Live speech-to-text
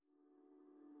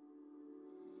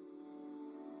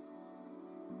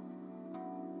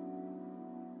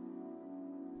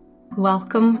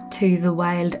Welcome to the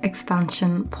Wild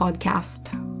Expansion podcast.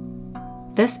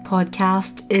 This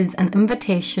podcast is an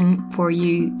invitation for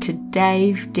you to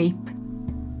dive deep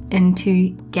into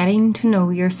getting to know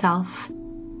yourself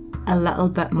a little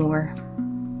bit more.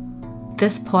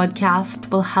 This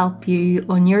podcast will help you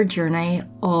on your journey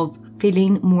of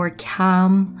feeling more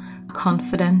calm,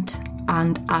 confident,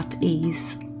 and at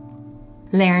ease.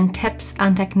 Learn tips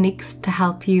and techniques to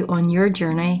help you on your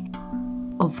journey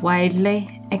of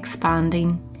wildly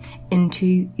expanding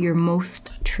into your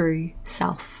most true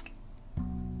self.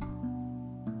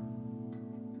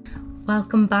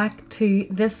 Welcome back to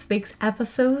this week's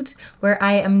episode, where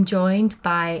I am joined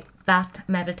by That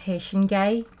Meditation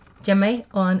Guy, Jimmy,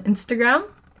 on Instagram.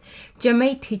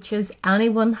 Jimmy teaches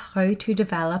anyone how to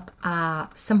develop a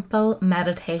simple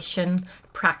meditation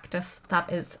practice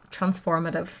that is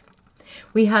transformative.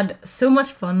 We had so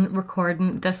much fun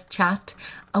recording this chat,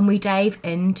 and we dive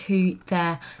into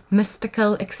the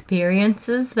mystical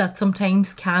experiences that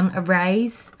sometimes can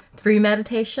arise through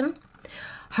meditation,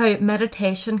 how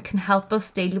meditation can help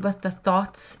us deal with the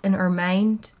thoughts in our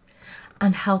mind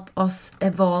and help us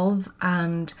evolve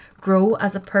and grow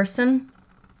as a person,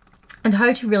 and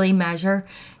how to really measure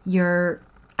your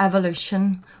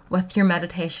evolution with your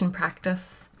meditation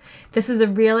practice. This is a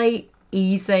really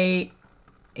easy,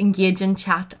 engaging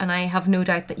chat, and I have no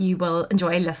doubt that you will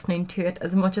enjoy listening to it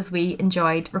as much as we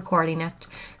enjoyed recording it.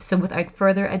 So without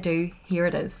further ado, here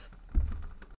it is.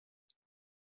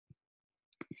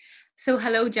 So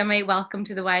hello Jimmy, welcome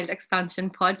to the Wild Expansion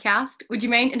podcast. Would you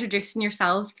mind introducing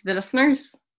yourselves to the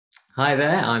listeners? Hi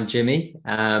there, I'm Jimmy.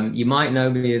 You might know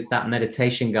me as That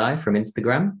Meditation Guy from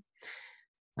Instagram,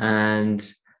 and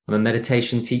I'm a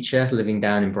meditation teacher living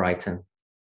down in Brighton.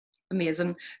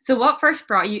 Amazing. So what first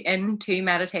brought you into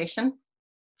meditation?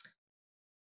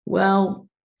 Well,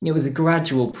 it was a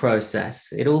gradual process.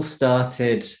 It all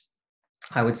started,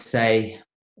 I would say,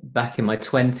 back in my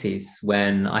 20s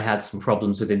when I had some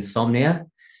problems with insomnia.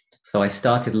 So I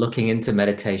started looking into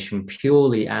meditation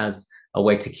purely as a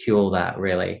way to cure that,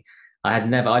 really. I'd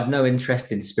no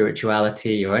interest in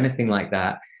spirituality or anything like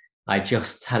that. I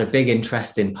just had a big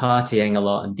interest in partying a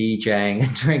lot and DJing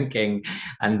and drinking,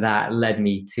 and that led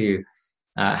me to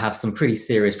have some pretty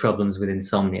serious problems with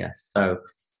insomnia. So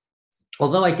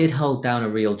although I did hold down a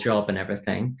real job and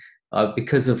everything,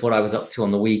 because of what I was up to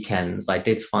on the weekends, I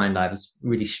did find I was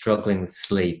really struggling with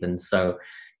sleep. And so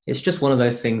it's just one of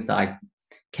those things that I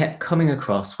kept coming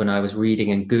across when I was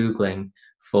reading and Googling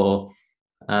for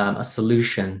a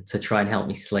solution to try and help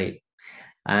me sleep.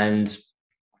 And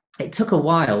it took a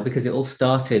while because it all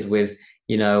started with,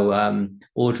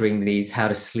 ordering these how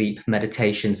to sleep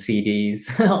meditation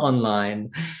CDs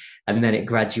online. And then it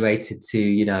graduated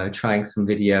to, trying some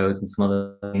videos and some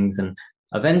other things. And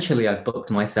eventually I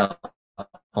booked myself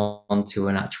onto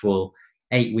an actual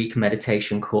 8-week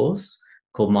meditation course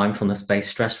called Mindfulness-Based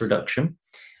Stress Reduction.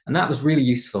 And that was really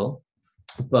useful,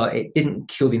 but it didn't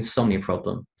cure the insomnia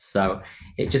problem. So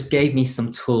it just gave me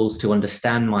some tools to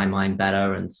understand my mind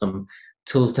better and some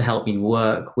tools to help me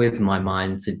work with my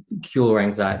mind to cure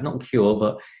anxiety, not cure,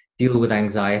 but deal with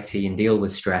anxiety and deal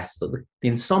with stress. But the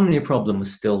insomnia problem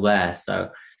was still there. So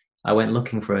I went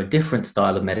looking for a different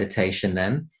style of meditation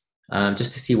then,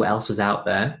 just to see what else was out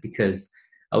there, because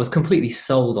I was completely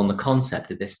sold on the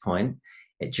concept at this point.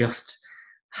 It just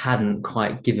hadn't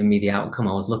quite given me the outcome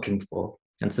I was looking for.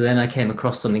 And so then I came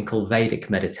across something called Vedic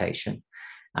meditation.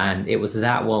 And it was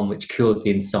that one which cured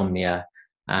the insomnia.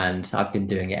 And I've been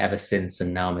doing it ever since,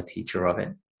 and now I'm a teacher of it.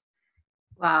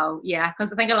 Wow, yeah,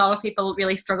 because I think a lot of people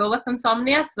really struggle with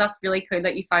insomnia. So that's really cool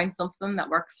that you found something that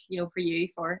works, for you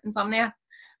for insomnia.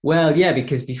 Well, yeah,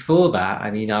 because before that,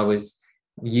 I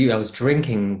was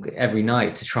drinking every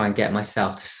night to try and get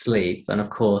myself to sleep. And of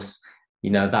course,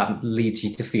 that leads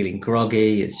you to feeling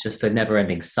groggy. It's just a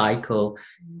never-ending cycle.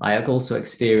 I have also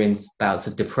experienced bouts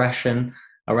of depression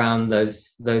around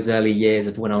those early years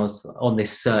of when I was on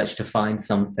this search to find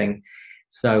something.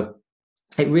 So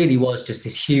it really was just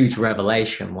this huge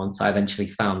revelation once I eventually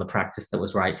found the practice that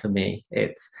was right for me.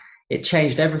 It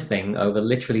changed everything over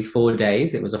literally 4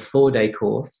 days. It was a 4-day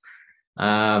course.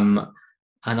 And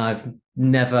I've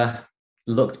never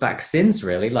looked back since,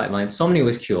 really. Like, my insomnia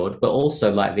was cured, but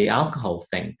also like the alcohol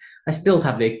thing. I still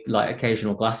have the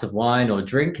occasional glass of wine or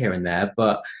drink here and there,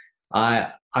 but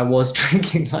I was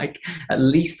drinking like at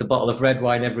least a bottle of red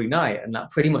wine every night, and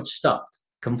that pretty much stopped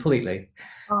completely.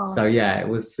 Oh. So yeah, it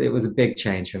was a big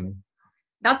change for me.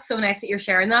 That's so nice that you're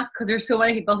sharing that, because there's so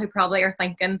many people who probably are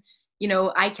thinking,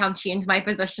 I can't change my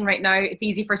position right now. It's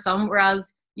easy for some,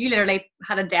 whereas you literally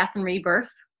had a death and rebirth.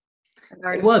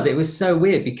 It was so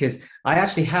weird because I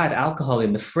actually had alcohol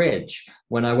in the fridge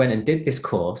when I went and did this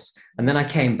course. And then I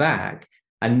came back,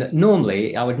 and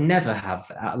normally I would never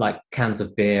have like cans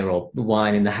of beer or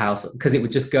wine in the house because it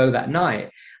would just go that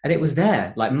night. And it was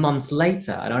there like months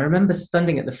later. And I remember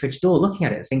standing at the fridge door looking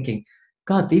at it thinking,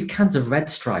 God, these cans of Red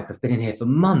Stripe have been in here for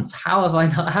months. How have I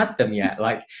not had them yet?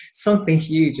 Like something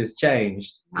huge has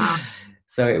changed. Wow.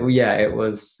 So it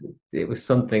was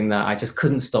something that I just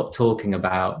couldn't stop talking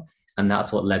about, and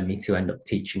that's what led me to end up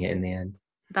teaching it in the end.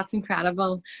 That's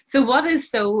incredible. So what is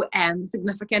so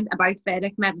significant about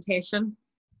Vedic meditation?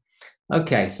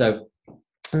 Okay, so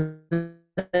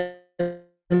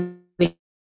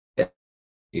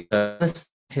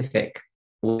scientific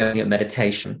looking at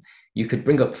meditation, you could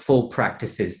bring up 4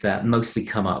 practices that mostly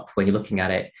come up when you're looking at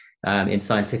it in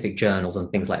scientific journals and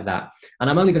things like that. And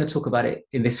I'm only going to talk about it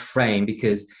in this frame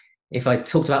because if I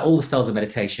talked about all the styles of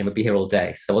meditation, we'd be here all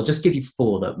day. So I'll just give you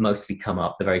 4 that mostly come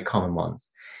up, the very common ones.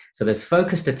 So there's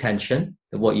focused attention,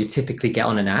 what you typically get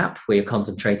on an app where you're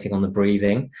concentrating on the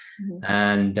breathing,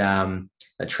 and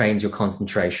that trains your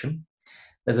concentration.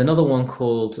 There's another one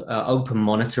called open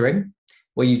monitoring,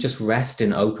 where you just rest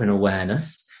in open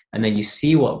awareness and then you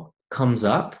see what comes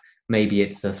up. Maybe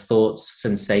it's the thoughts,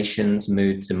 sensations,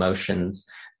 moods, emotions,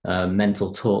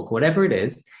 mental talk, whatever it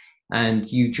is. And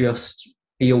you just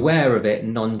be aware of it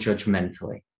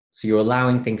non-judgmentally. So you're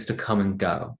allowing things to come and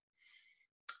go.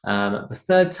 The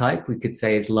third type we could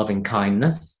say is loving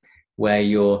kindness, where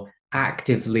you're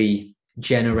actively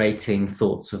generating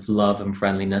thoughts of love and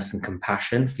friendliness and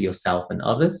compassion for yourself and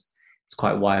others. It's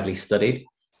quite widely studied.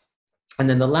 And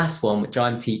then the last one, which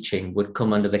I'm teaching, would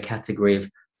come under the category of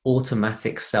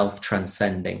automatic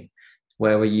self-transcending,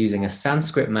 where we're using a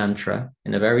Sanskrit mantra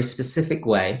in a very specific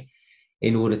way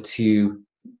in order to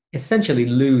essentially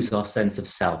lose our sense of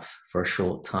self for a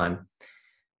short time.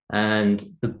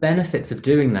 And the benefits of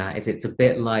doing that is it's a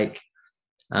bit like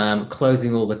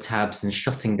closing all the tabs and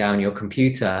shutting down your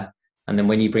computer. And then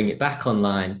when you bring it back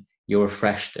online, you're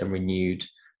refreshed and renewed,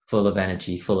 full of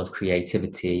energy, full of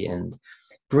creativity, and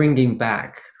bringing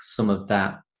back some of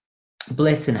that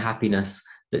bliss and happiness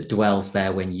that dwells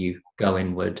there when you go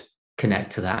inward,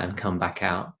 connect to that and come back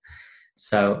out.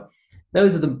 So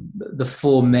those are the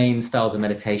 4 main styles of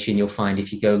meditation you'll find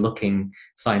if you go looking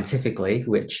scientifically,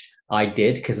 which I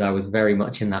did because I was very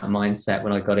much in that mindset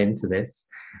when I got into this.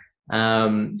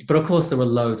 But of course, there were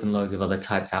loads and loads of other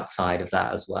types outside of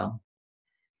that as well.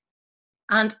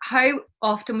 And how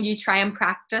often would you try and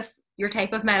practice your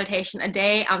type of meditation a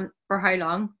day, and for how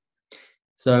long?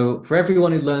 So for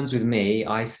everyone who learns with me,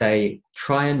 I say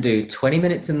try and do 20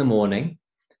 minutes in the morning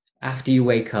after you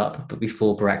wake up, but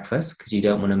before breakfast, because you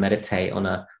don't want to meditate on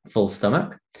a full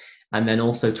stomach. And then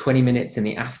also 20 minutes in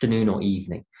the afternoon or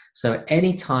evening. So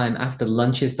any time after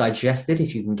lunch is digested,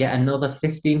 if you can get another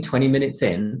 15, 20 minutes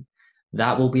in,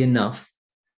 that will be enough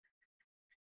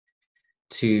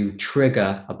to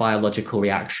trigger a biological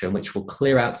reaction, which will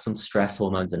clear out some stress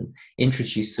hormones and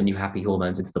introduce some new happy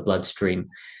hormones into the bloodstream.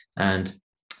 And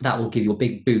that will give you a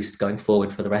big boost going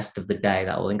forward for the rest of the day.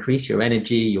 That will increase your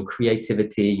energy, your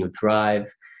creativity, your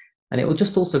drive. And it will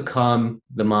just also calm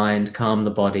the mind, calm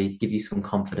the body, give you some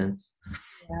confidence.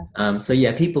 Yeah. So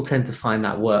yeah, people tend to find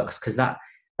that works because that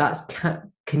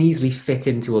can easily fit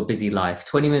into a busy life.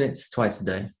 20 minutes twice a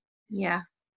day. Yeah.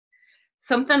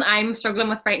 Something I'm struggling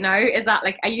with right now is that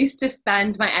like I used to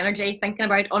spend my energy thinking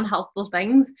about unhelpful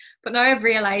things, but now I've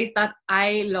realized that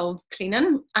I love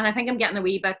cleaning, and I think I'm getting a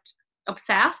wee bit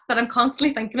obsessed that I'm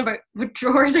constantly thinking about what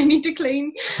drawers I need to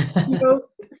clean.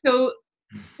 So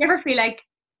you ever feel like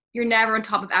you're never on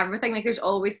top of everything, like there's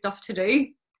always stuff to do?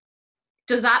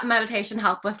 Does that meditation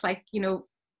help with like,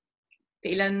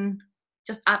 feeling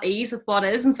just at ease with what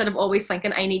is, instead of always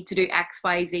thinking I need to do X,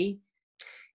 Y, Z?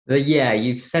 But yeah,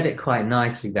 you've said it quite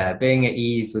nicely there, being at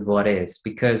ease with what is,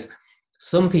 because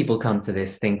some people come to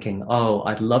this thinking, oh,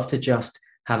 I'd love to just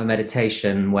have a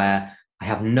meditation where I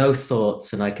have no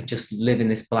thoughts and I could just live in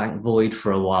this blank void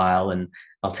for a while and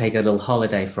I'll take a little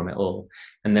holiday from it all.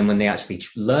 And then when they actually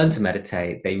learn to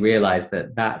meditate, they realize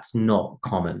that that's not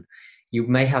common. You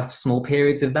may have small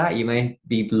periods of that. You may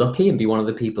be lucky and be one of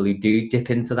the people who do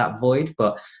dip into that void.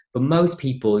 But for most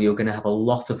people, you're going to have a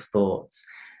lot of thoughts.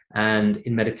 And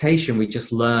in meditation, we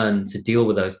just learn to deal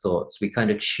with those thoughts. We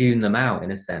kind of tune them out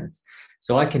in a sense.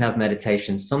 So I can have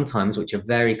meditations sometimes which are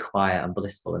very quiet and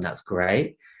blissful, and that's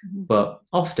great. Mm-hmm. But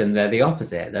often they're the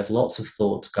opposite. There's lots of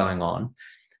thoughts going on.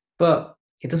 But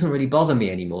it doesn't really bother me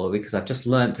anymore because I've just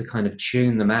learned to kind of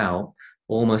tune them out,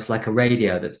 almost like a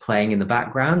radio that's playing in the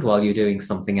background while you're doing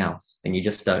something else and you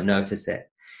just don't notice it.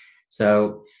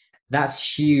 So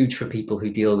that's huge for people who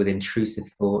deal with intrusive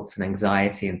thoughts and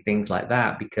anxiety and things like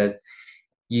that, because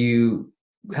you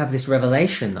have this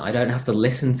revelation that I don't have to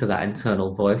listen to that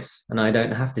internal voice, and I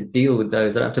don't have to deal with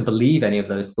those. I don't have to believe any of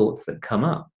those thoughts that come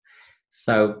up.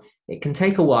 So it can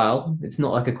take a while. It's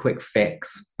not like a quick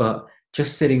fix, but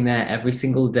just sitting there every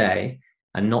single day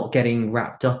and not getting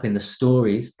wrapped up in the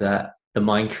stories that the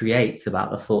mind creates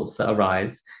about the thoughts that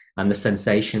arise and the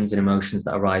sensations and emotions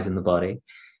that arise in the body.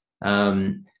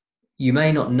 Um, you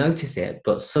may not notice it,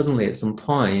 but suddenly at some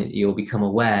point you'll become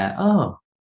aware, oh,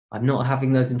 I'm not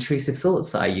having those intrusive thoughts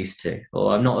that I used to,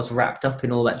 or I'm not as wrapped up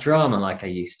in all that drama like I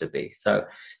used to be. So it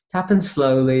happens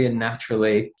slowly and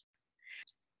naturally.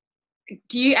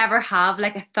 Do you ever have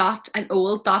like a thought, an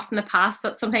old thought from the past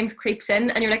that sometimes creeps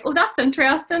in and you're like, oh, that's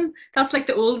interesting. That's like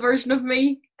the old version of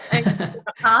me in the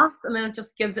past, and then it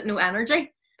just gives it no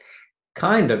energy?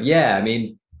 Kind of, yeah. I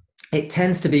mean, it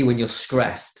tends to be when you're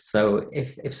stressed. So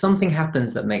if something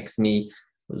happens that makes me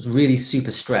really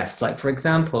super stressed, like for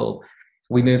example,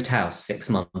 we moved house 6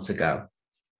 months ago,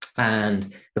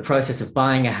 and the process of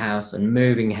buying a house and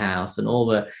moving house and all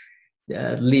the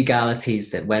legalities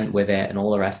that went with it and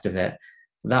all the rest of it,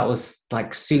 that was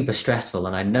like super stressful.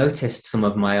 And I noticed some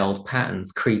of my old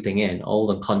patterns creeping in,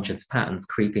 old unconscious patterns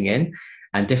creeping in,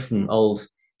 and different old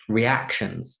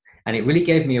reactions. And it really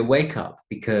gave me a wake up,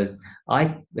 because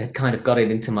I had kind of got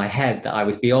it into my head that I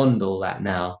was beyond all that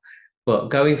now. But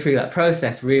going through that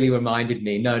process really reminded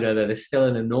me, no, there's still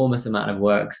an enormous amount of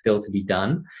work still to be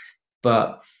done.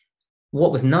 But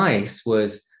what was nice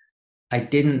was I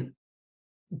didn't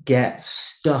get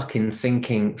stuck in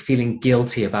thinking, feeling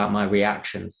guilty about my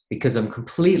reactions, because I'm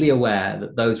completely aware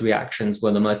that those reactions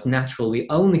were the most natural, the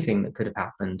only thing that could have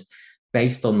happened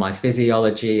based on my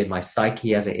physiology and my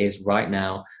psyche as it is right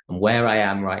now and where I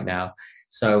am right now.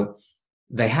 So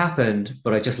they happened,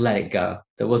 but I just let it go.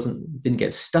 Didn't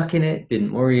get stuck in it,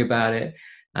 didn't worry about it,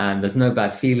 and there's no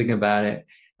bad feeling about it.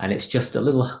 And it's just a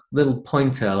little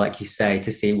pointer, like you say,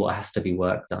 to see what has to be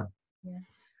worked on. Yeah.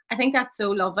 I think that's so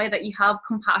lovely that you have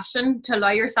compassion to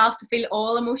allow yourself to feel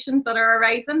all emotions that are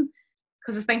arising.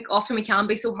 Because I think often we can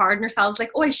be so hard on ourselves,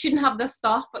 like, oh, I shouldn't have this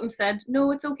thought, but instead,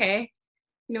 no, it's okay.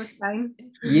 You know, it's fine.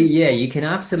 Yeah, you can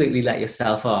absolutely let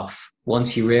yourself off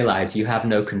once you realize you have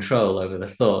no control over the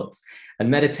thoughts.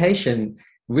 And meditation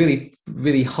really,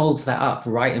 really holds that up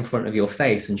right in front of your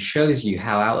face and shows you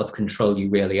how out of control you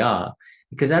really are.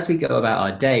 Because as we go about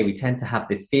our day, we tend to have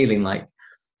this feeling like,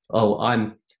 oh,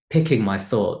 I'm picking my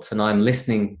thoughts and I'm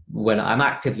listening, when I'm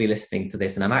actively listening to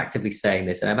this and I'm actively saying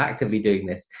this and I'm actively doing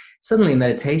this. Suddenly in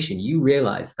meditation, you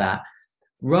realize that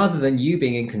rather than you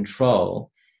being in control,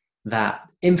 that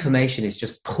information is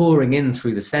just pouring in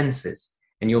through the senses,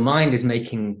 and your mind is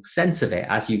making sense of it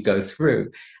as you go through.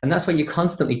 And that's why you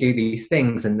constantly do these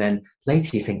things, and then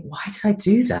later you think, why did I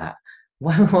do that?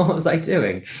 What was I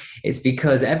doing? It's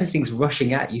because everything's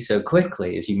rushing at you so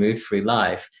quickly as you move through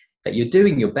life that you're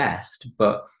doing your best,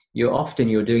 but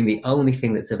you're doing the only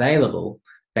thing that's available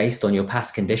based on your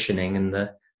past conditioning and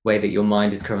the way that your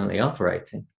mind is currently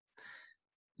operating.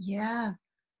 Yeah.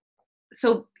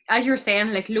 So as you're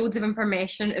saying, like loads of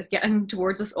information is getting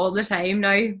towards us all the time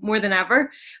now, more than ever.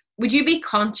 Would you be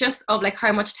conscious of like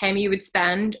how much time you would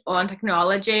spend on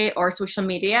technology or social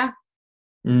media?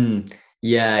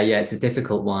 Yeah, it's a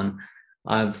difficult one.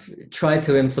 I've tried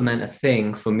to implement a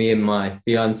thing for me and my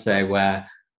fiance where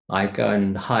I go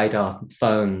and hide our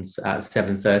phones at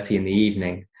 7:30 in the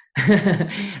evening.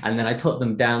 And then I put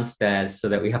them downstairs so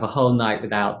that we have a whole night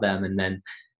without them, and then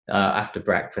after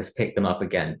breakfast pick them up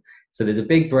again. So there's a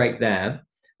big break there.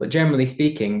 But generally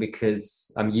speaking, because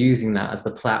I'm using that as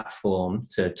the platform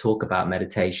to talk about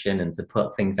meditation and to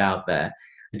put things out there,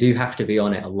 I do have to be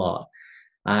on it a lot.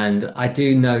 And I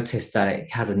do notice that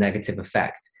it has a negative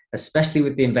effect, especially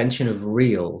with the invention of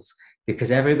reels,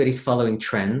 because everybody's following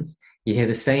trends. You hear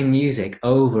the same music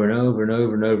over and over and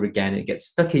over and over again. It gets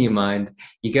stuck in your mind.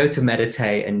 You go to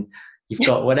meditate and you've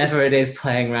got whatever it is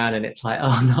playing around, and it's like,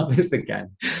 oh, not this again.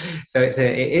 So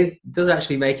it does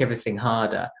actually make everything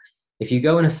harder. If you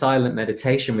go on a silent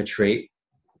meditation retreat,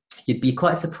 you'd be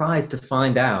quite surprised to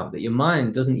find out that your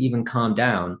mind doesn't even calm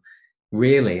down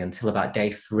really until about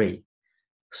day 3.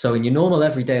 So in your normal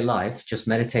everyday life, just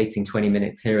meditating 20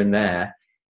 minutes here and there,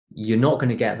 you're not going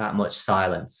to get that much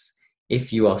silence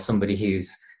if you are somebody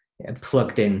who's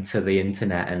plugged into the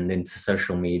internet and into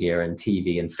social media and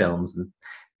TV and films and,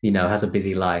 has a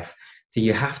busy life. So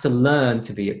you have to learn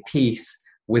to be at peace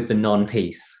with the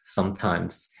non-peace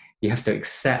sometimes. You have to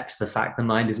accept the fact the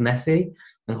mind is messy.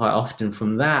 And quite often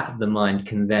from that, the mind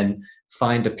can then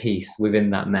find a peace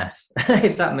within that mess,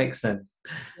 if that makes sense.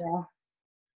 Yeah.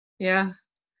 Yeah.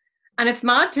 And it's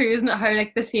mad too, isn't it, how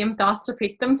like the same thoughts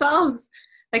repeat themselves.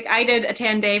 Like I did a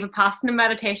 10-day Vipassana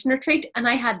meditation retreat and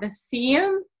I had the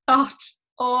same thought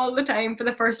all the time for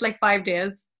the first like 5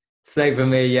 days. Same for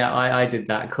me. Yeah, I did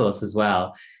that course as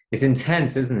well. It's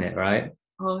intense, isn't it? Right?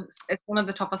 Oh, it's one of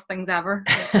the toughest things ever.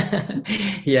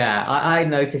 Yeah, I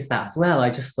noticed that as well.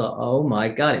 I just thought, oh my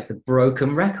God, it's a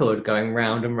broken record going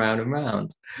round and round and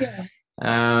round. Yeah.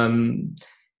 Um,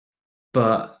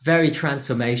 but very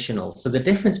transformational. So the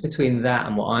difference between that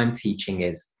and what I'm teaching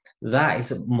is that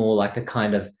is more like a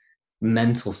kind of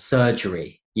mental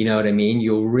surgery. You know what I mean?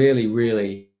 You'll really,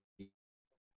 really,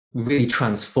 really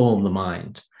transform the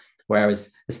mind.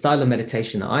 Whereas the style of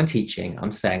meditation that I'm teaching,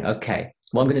 I'm saying, okay,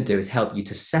 what I'm going to do is help you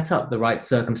to set up the right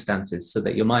circumstances so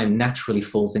that your mind naturally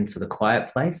falls into the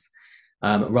quiet place,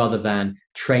 rather than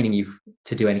training you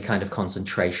to do any kind of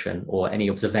concentration or any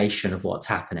observation of what's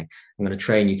happening. I'm going to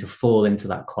train you to fall into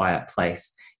that quiet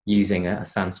place using a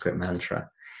Sanskrit mantra.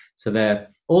 So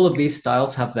all of these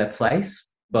styles have their place,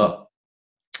 but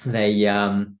they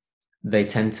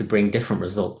tend to bring different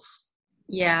results.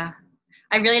 Yeah.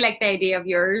 I really like the idea of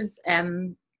yours,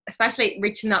 especially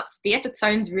reaching that state. It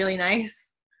sounds really nice.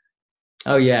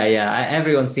 Oh yeah, yeah.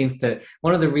 Everyone seems to.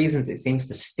 One of the reasons it seems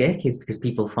to stick is because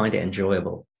people find it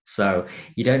enjoyable. So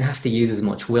you don't have to use as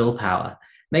much willpower.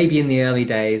 Maybe in the early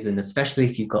days, and especially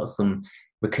if you've got some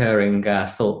recurring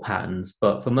thought patterns.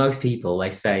 But for most people, they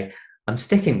say, "I'm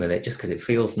sticking with it just because it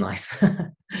feels nice."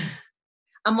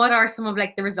 And what are some of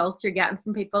like the results you're getting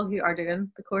from people who are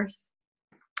doing the course?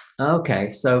 Okay,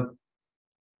 so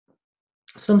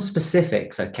some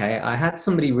specifics. Okay, I had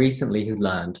somebody recently who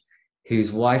learned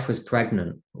whose wife was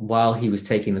pregnant while he was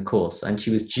taking the course, and she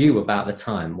was due about the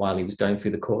time while he was going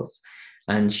through the course,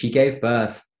 and she gave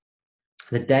birth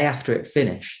the day after it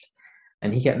finished.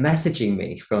 And he kept messaging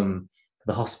me from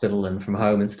the hospital and from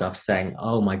home and stuff saying,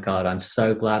 oh my God, I'm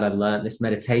so glad I learned this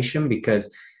meditation,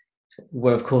 because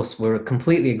we're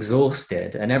completely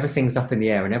exhausted and everything's up in the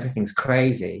air and everything's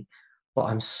crazy, but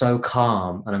I'm so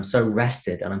calm and I'm so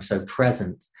rested and I'm so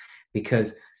present.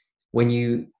 Because when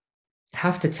you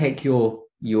have to take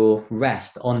your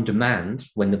rest on demand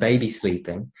when the baby's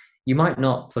sleeping, you might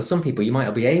not, for some people, you might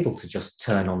not be able to just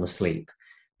turn on the sleep.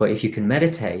 But if you can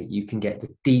meditate, you can get the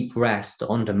deep rest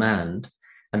on demand.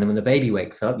 And then when the baby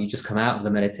wakes up, you just come out of the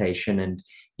meditation and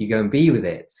you go and be with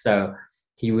it. So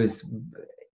he was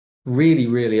really,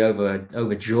 really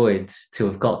overjoyed to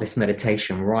have got this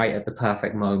meditation right at the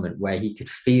perfect moment where he could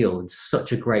feel in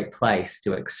such a great place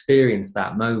to experience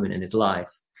that moment in his life.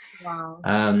 Wow.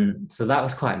 So that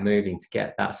was quite moving to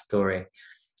get that story.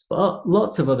 But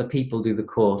lots of other people do the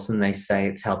course and they say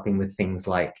it's helping with things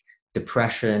like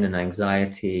depression and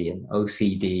anxiety and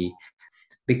OCD,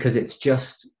 because it's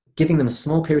just giving them a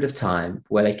small period of time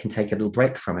where they can take a little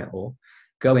break from it all,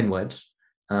 go inward,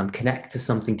 connect to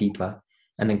something deeper,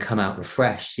 and then come out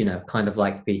refreshed, kind of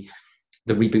like the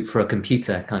reboot for a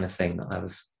computer kind of thing that I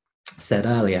was said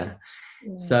earlier.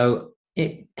 Yeah. So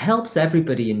it helps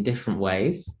everybody in different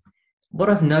ways. What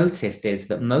I've noticed is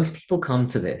that most people come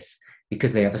to this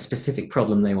because they have a specific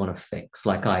problem they want to fix,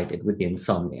 like I did with the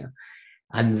insomnia.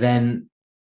 And then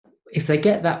if they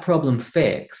get that problem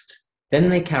fixed, then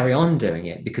they carry on doing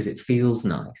it because it feels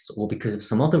nice or because of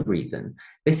some other reason.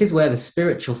 This is where the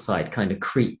spiritual side kind of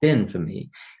creeped in for me,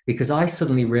 because I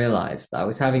suddenly realized that I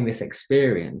was having this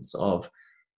experience of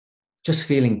just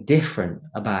feeling different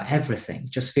about everything,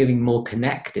 just feeling more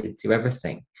connected to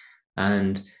everything,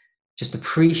 and just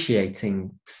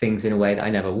appreciating things in a way that I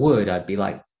never would. I'd be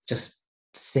like just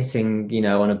sitting,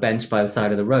 on a bench by the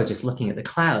side of the road, just looking at the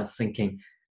clouds, thinking,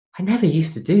 I never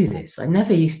used to do this. I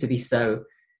never used to be so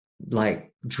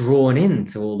like drawn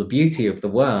into all the beauty of the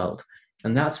world.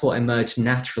 And that's what emerged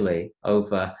naturally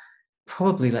over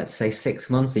probably, let's say, 6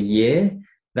 months, a year.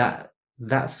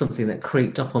 That's something that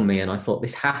creeped up on me. And I thought,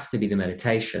 this has to be the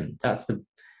meditation.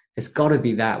 It's got to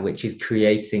be that which is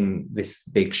creating this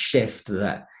big shift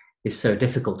that is so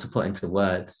difficult to put into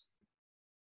words.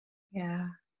 Yeah.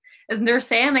 Isn't there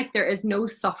saying like there is no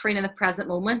suffering in the present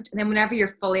moment? And then whenever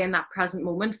you're fully in that present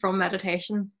moment from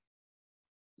meditation,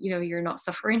 you're not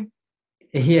suffering.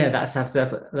 Yeah,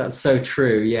 that's so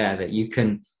true. Yeah, that you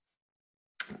can,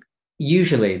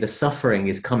 usually the suffering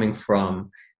is coming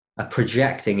from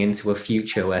projecting into a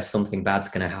future where something bad's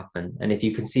going to happen. And if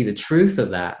you can see the truth of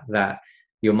that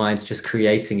your mind's just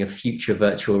creating a future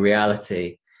virtual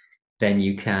reality, then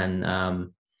you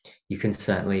can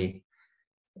certainly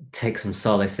take some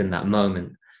solace in that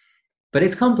moment. But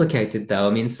it's complicated though.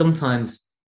 I mean, sometimes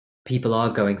people are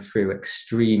going through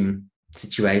extreme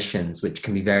situations which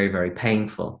can be very, very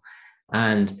painful.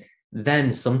 And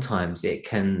then sometimes it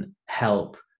can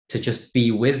help to just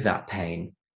be with that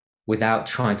pain without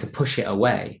trying to push it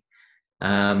away.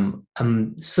 And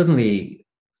suddenly,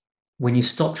 when you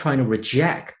stop trying to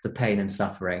reject the pain and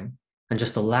suffering and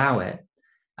just allow it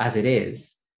as it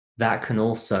is, that can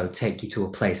also take you to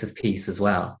a place of peace as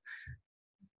well.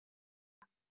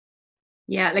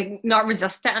 Yeah, like not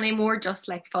resist it anymore, just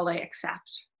like fully accept.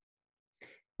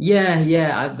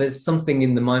 Yeah. There's something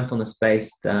in the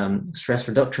mindfulness-based stress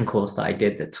reduction course that I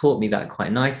did that taught me that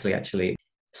quite nicely, actually.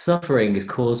 Suffering is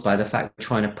caused by the fact of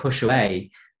trying to push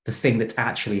away the thing that's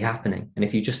actually happening. And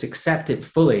if you just accept it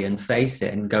fully and face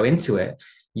it and go into it,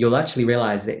 you'll actually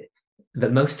realize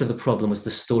that most of the problem was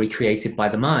the story created by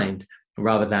the mind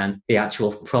rather than the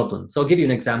actual problem. So I'll give you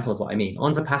an example of what I mean.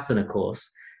 On the Vipassana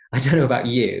course, I don't know about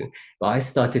you, but I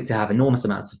started to have enormous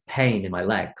amounts of pain in my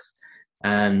legs.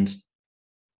 And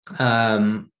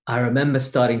I remember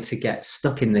starting to get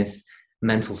stuck in this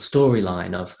mental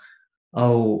storyline of,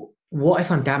 oh, what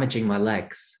if I'm damaging my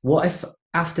legs? What if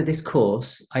after this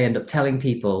course, I end up telling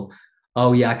people,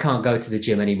 oh yeah, I can't go to the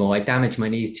gym anymore. I damaged my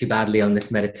knees too badly on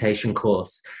this meditation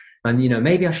course. And,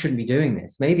 maybe I shouldn't be doing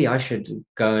this. Maybe I should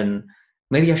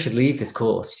maybe I should leave this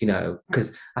course,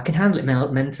 because I can handle it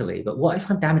mentally. But what if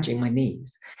I'm damaging my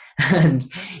knees? And,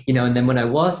 and then when I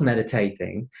was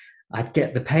meditating,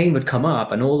 the pain would come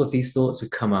up and all of these thoughts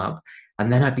would come up.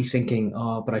 And then I'd be thinking,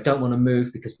 oh, but I don't want to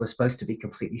move because we're supposed to be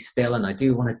completely still and I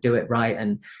do want to do it right.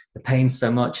 And the pain's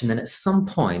so much. And then at some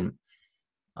point,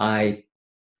 I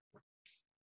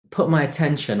put my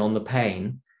attention on the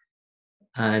pain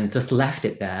and just left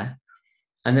it there.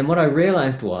 And then what I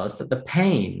realized was that the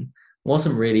pain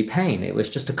wasn't really pain. It was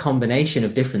just a combination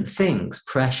of different things.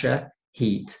 Pressure,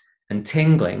 heat, and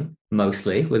tingling,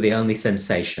 mostly, were the only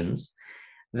sensations.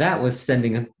 That was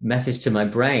sending a message to my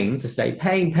brain to say,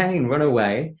 pain, pain, run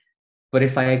away. But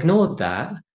if I ignored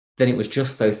that, then it was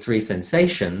just those three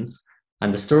sensations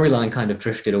and the storyline kind of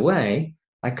drifted away.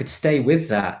 I could stay with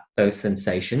those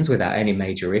sensations without any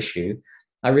major issue.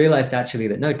 I realized actually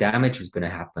that no damage was going to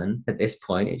happen at this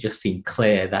point. It just seemed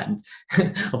clear that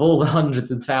of all the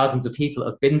hundreds and thousands of people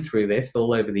that have been through this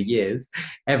all over the years,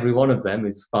 every one of them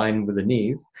is fine with the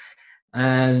knees.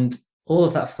 And all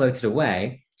of that floated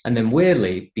away. And then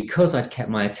weirdly, because I'd kept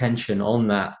my attention on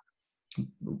that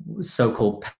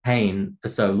so-called pain for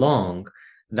so long,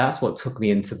 that's what took me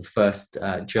into the first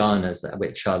jhanas,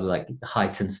 which are like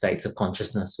heightened states of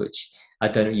consciousness, which I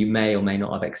don't know, you may or may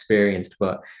not have experienced,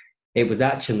 but it was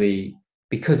actually,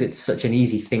 because it's such an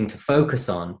easy thing to focus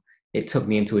on, it took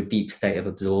me into a deep state of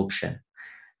absorption.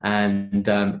 And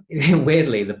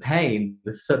weirdly, the pain,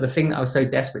 the thing that I was so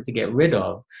desperate to get rid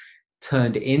of,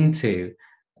 turned into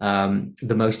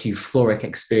the most euphoric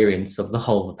experience of the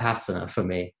whole Vipassana for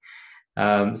me.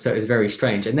 So it was very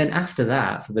strange. And then after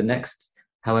that, for the next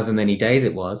however many days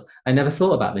it was, I never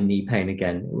thought about the knee pain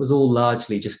again. It was all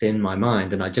largely just in my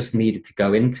mind, and I just needed to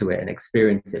go into it and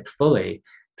experience it fully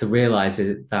to realize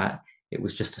that it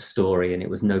was just a story and it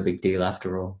was no big deal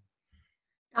after all.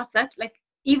 That's it. Like,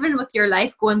 even with your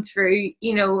life going through,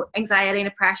 anxiety and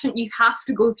depression, you have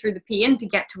to go through the pain to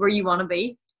get to where you want to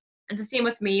be. And the same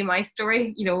with me, my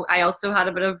story, I also had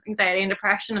a bit of anxiety and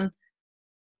depression,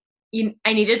 and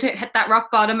I needed to hit that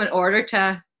rock bottom in order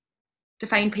to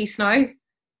find peace now.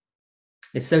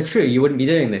 It's so true. You wouldn't be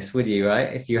doing this, would you,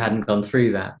 right? If you hadn't gone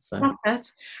through that. So. That's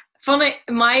it. Funny,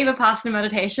 my Vipassana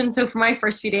meditation, so for my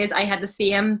first few days, I had the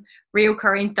same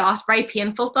reoccurring thought, very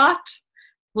painful thought,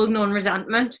 well-known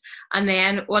resentment. And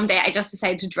then one day I just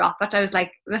decided to drop it. I was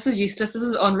like, this is useless. This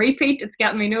is on repeat. It's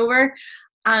getting me nowhere.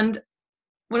 And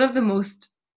one of the most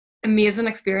amazing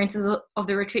experiences of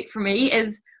the retreat for me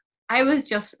is I was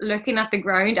just looking at the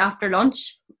ground after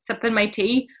lunch, sipping my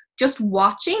tea, just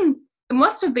watching. It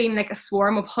must have been like a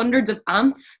swarm of hundreds of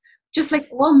ants, just like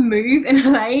one move in a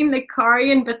line, like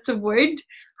carrying bits of wood.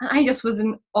 And I just was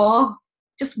in awe,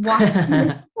 just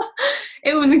watching.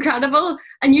 It was incredible.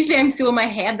 And usually I'm so in my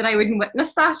head that I wouldn't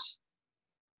witness that.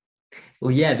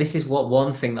 Well, yeah, this is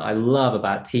one thing that I love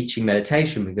about teaching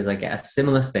meditation, because I get a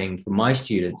similar thing from my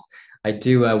students. I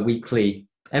do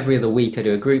every other week, I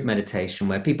do a group meditation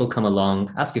where people come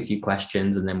along, ask a few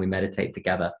questions, and then we meditate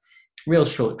together. Real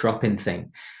short drop-in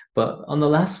thing. But on the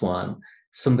last one,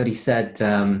 somebody said,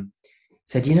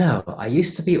 I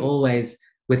used to be always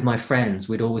with my friends,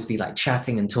 we'd always be like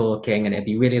chatting and talking, and it'd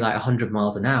be really like 100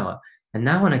 miles an hour. And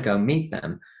now when I go meet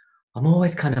them, I'm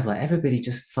always kind of like, everybody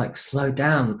just like slow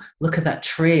down. Look at that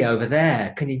tree over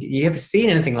there. You ever seen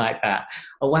anything like that?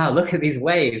 Oh, wow, look at these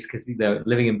waves, because,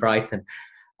 living in Brighton.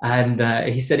 And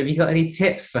he said, have you got any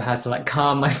tips for how to like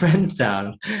calm my friends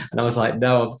down? And I was like,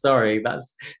 no, I'm sorry.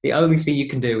 That's the only thing you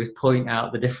can do is point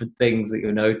out the different things that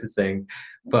you're noticing.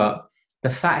 But the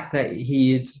fact that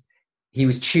he'd he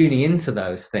was tuning into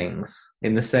those things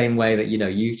in the same way that,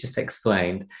 you just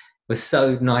explained, was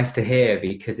so nice to hear,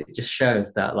 because it just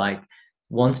shows that, like,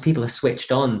 once people are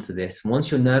switched on to this,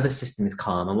 once your nervous system is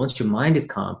calm and once your mind is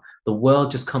calm, the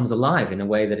world just comes alive in a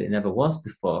way that it never was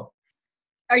before.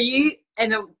 Are you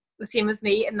the same as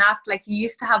me in that, like, you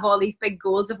used to have all these big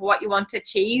goals of what you want to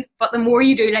achieve, but the more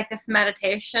you do like this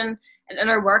meditation and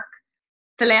inner work,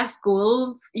 the less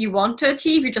goals you want to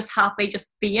achieve? You're just happy just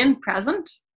being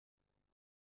present.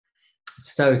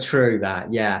 It's so true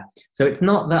that, yeah. So it's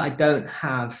not that I don't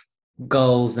have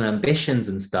goals and ambitions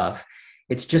and stuff.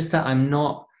 It's just that I'm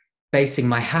not basing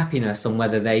my happiness on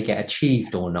whether they get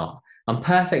achieved or not. I'm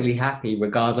perfectly happy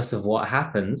regardless of what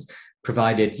happens,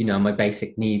 provided, my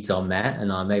basic needs are met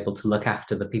and I'm able to look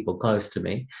after the people close to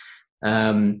me.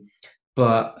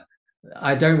 But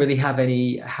I don't really have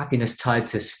any happiness tied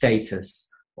to status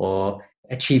or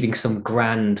achieving some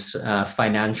grand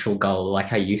financial goal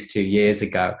like I used to years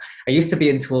ago. I used to be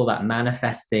into all that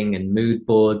manifesting and mood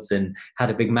boards and had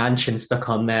a big mansion stuck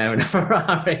on there and a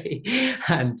Ferrari.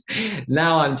 And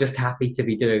now I'm just happy to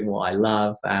be doing what I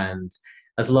love. And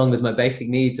as long as my basic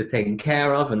needs are taken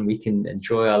care of and we can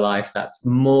enjoy our life, that's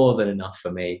more than enough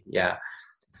for me. Yeah.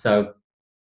 So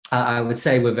I would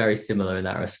say we're very similar in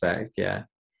that respect. Yeah.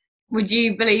 Would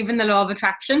you believe in the law of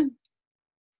attraction?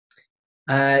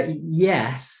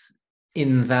 Yes,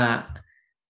 in that,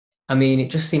 I mean,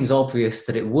 it just seems obvious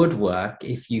that it would work.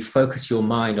 If you focus your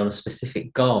mind on a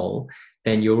specific goal,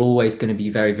 then you're always going to be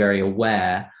very, very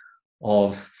aware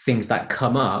of things that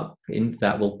come up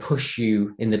that will push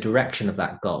you in the direction of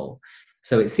that goal.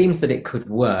 So it seems that it could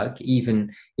work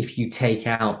even if you take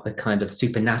out the kind of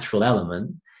supernatural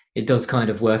element. It does kind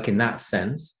of work in that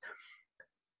sense.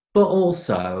 But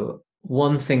also,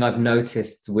 one thing I've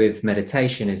noticed with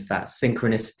meditation is that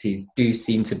synchronicities do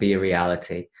seem to be a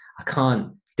reality. I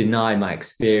can't deny my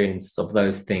experience of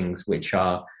those things which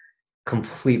are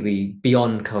completely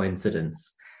beyond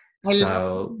coincidence.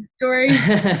 So,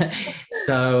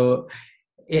 so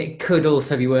it could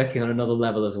also be working on another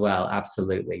level as well,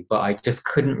 absolutely. But I just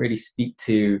couldn't really speak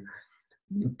to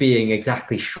being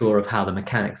exactly sure of how the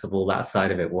mechanics of all that side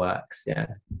of it works. Yeah.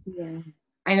 Yeah.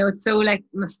 I know it's so like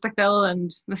mystical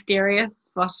and mysterious,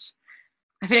 but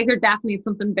I feel like there's definitely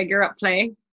something bigger at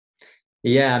play.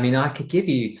 Yeah, I mean, I could give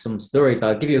you some stories.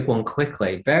 I'll give you one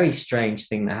quickly. Very strange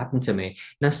thing that happened to me.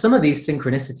 Now, some of these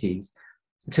synchronicities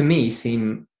to me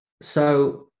seem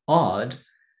so odd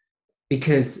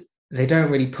because they don't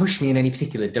really push me in any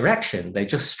particular direction. They're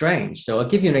just strange. So I'll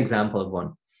give you an example of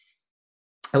one.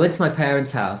 I went to my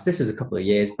parents' house. This was a couple of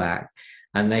years back,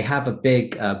 and they have a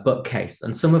big bookcase,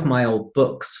 and some of my old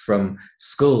books from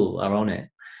school are on it.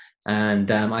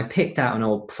 And I picked out an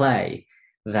old play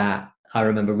that I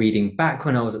remember reading back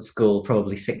when I was at school,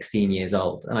 probably 16 years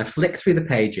old. And I flicked through the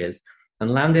pages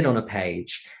and landed on a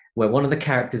page where one of the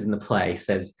characters in the play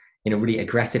says, in a really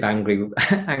aggressive, angry,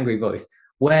 angry voice,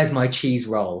 "Where's my cheese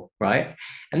roll?" Right?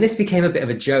 And this became a bit of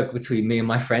a joke between me and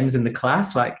my friends in the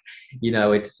class. Like,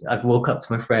 I'd walk up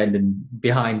to my friend and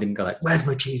behind and go like, "Where's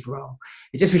my cheese roll?"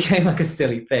 It just became like a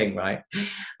silly thing, right?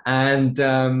 And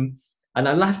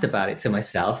I laughed about it to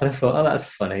myself, and I thought, "Oh, that's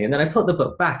funny." And then I put the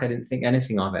book back. I didn't think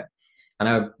anything of it. And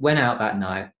I went out that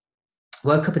night,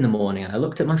 woke up in the morning, and I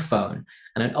looked at my phone,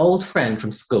 and an old friend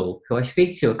from school who I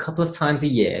speak to a couple of times a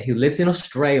year, who lives in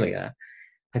Australia,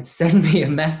 had sent me a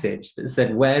message that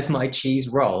said, "Where's my cheese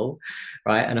roll?"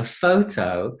 Right? And a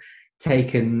photo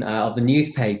taken of the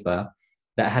newspaper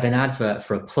that had an advert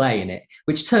for a play in it,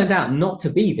 which turned out not to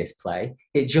be this play.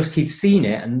 He'd seen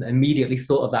it and immediately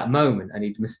thought of that moment, and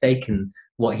he'd mistaken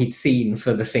what he'd seen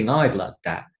for the thing I'd looked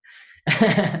at.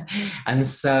 And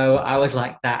so I was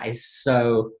like, that is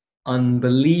so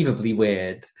unbelievably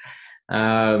weird,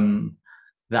 that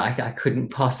I couldn't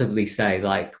possibly say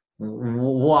like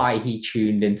why he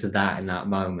tuned into that in that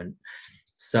moment.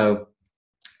 So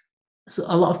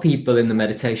a lot of people in the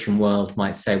meditation world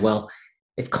might say, well,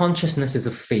 if consciousness is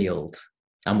a field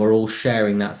and we're all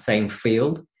sharing that same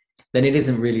field, then it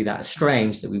isn't really that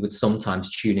strange that we would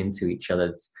sometimes tune into each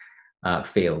other's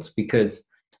fields, because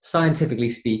scientifically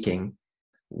speaking,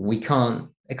 we can't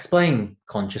explain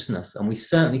consciousness, and we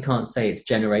certainly can't say it's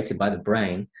generated by the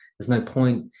brain. There's no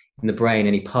point in the brain,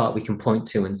 any part we can point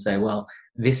to and say, well,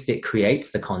 this bit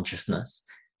creates the consciousness.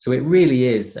 So it really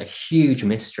is a huge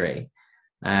mystery.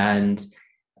 And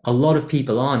a lot of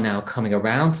people are now coming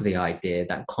around to the idea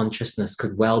that consciousness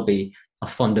could well be a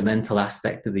fundamental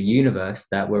aspect of the universe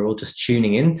that we're all just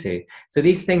tuning into. So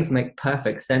these things make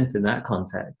perfect sense in that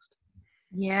context.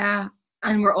 Yeah.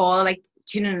 And we're all like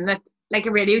tuning in at like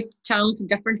a radio channel to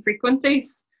different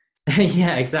frequencies.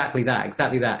 Yeah, exactly that.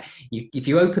 Exactly that. If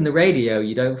you open the radio,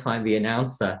 you don't find the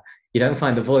announcer. You don't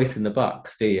find the voice in the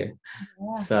box, do you?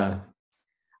 Yeah. So,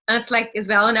 And it's like as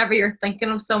well, whenever you're thinking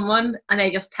of someone and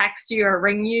they just text you or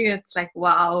ring you, it's like,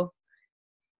 wow.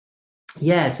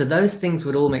 yeah, so those things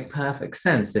would all make perfect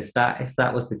sense if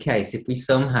that was the case. If we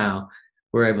somehow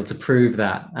were able to prove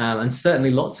that, and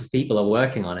certainly lots of people are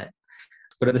working on it.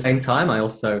 But at the same time, I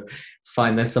also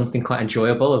find there's something quite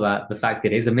enjoyable about the fact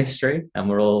it is a mystery, and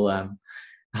we're all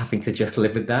having to just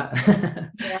live with that.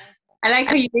 Yeah. I like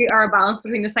how you are a balance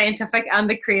between the scientific and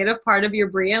the creative part of your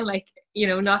brain, like,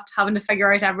 not having to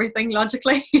figure out everything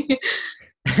logically.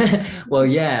 Well,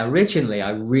 yeah, originally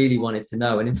I really wanted to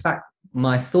know. And in fact,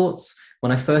 my thoughts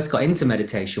when I first got into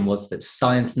meditation was that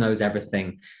science knows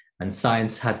everything and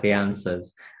science has the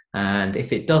answers. And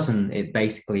if it doesn't, it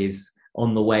basically is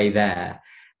on the way there.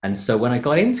 And so when I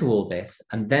got into all this,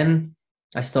 and then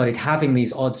I started having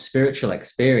these odd spiritual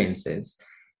experiences,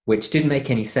 which didn't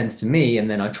make any sense to me. And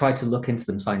then I tried to look into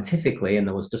them scientifically, and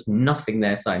there was just nothing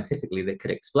there scientifically that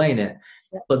could explain it.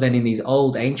 But then in these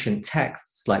old ancient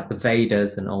texts, like the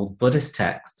Vedas and old Buddhist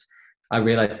texts, I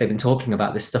realized they've been talking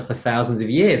about this stuff for thousands of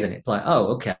years. And it's like, oh,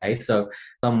 okay. So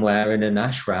somewhere in an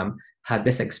ashram had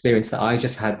this experience that I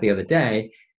just had the other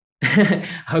day.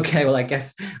 Okay, well, I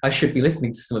guess I should be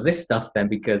listening to some of this stuff then,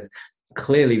 because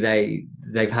clearly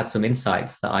they've had some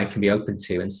insights that I can be open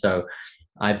to. And so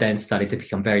I then started to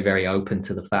become very, very open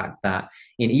to the fact that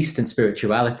in Eastern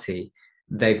spirituality,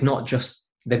 they've not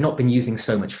been using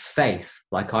so much faith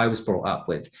like I was brought up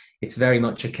with. It's very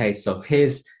much a case of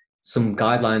here's some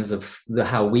guidelines of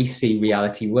how we see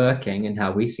reality working and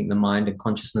how we think the mind and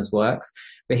consciousness works.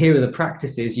 But here are the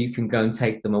practices. You can go and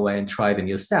take them away and try them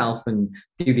yourself and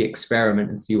do the experiment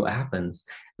and see what happens.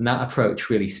 And that approach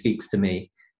really speaks to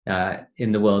me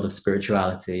in the world of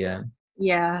spirituality. Yeah.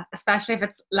 Yeah, especially if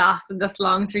it's lasted this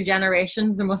long through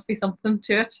generations, there must be something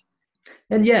to it.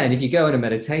 And yeah, and if you go on a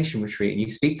meditation retreat and you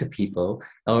speak to people,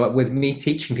 or with me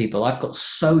teaching people, I've got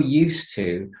so used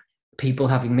to people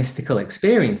having mystical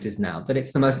experiences now that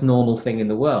it's the most normal thing in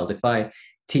the world. If I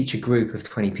teach a group of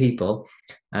 20 people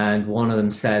and one of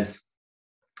them says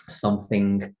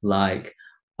something like,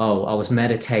 oh, I was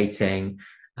meditating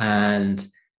and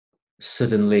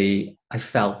suddenly I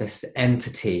felt this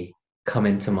entity come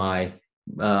into my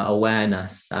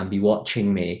awareness and be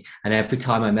watching me. And every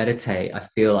time I meditate, I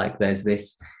feel like there's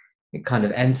this kind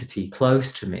of entity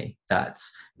close to me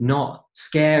that's not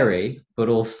scary, but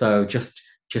also just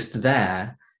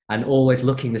there and always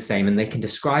looking the same. And they can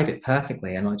describe it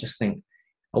perfectly. And I just think,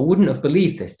 I wouldn't have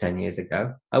believed this 10 years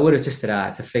ago. I would have just said,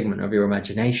 it's a figment of your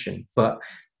imagination. But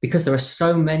because there are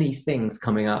so many things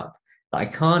coming up that I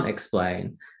can't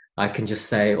explain, I can just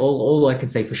say, all I can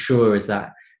say for sure is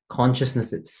that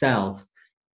consciousness itself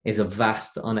is a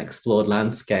vast unexplored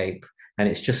landscape, and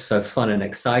it's just so fun and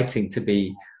exciting to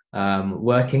be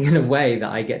working in a way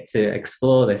that I get to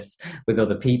explore this with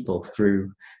other people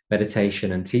through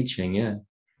meditation and teaching.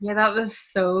 Yeah, that was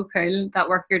so cool, that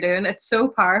work you're doing. It's so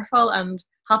powerful and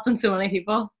helping so many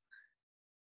people.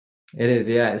 It is.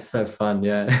 Yeah, it's so fun.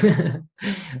 Yeah.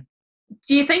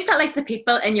 Do you think that like the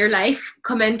people in your life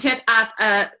come into it at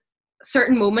a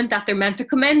certain moment that they're meant to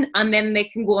come in, and then they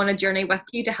can go on a journey with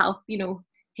you to help,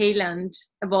 heal and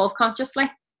evolve consciously?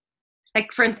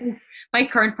 Like, for instance, my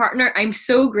current partner, I'm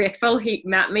so grateful he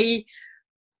met me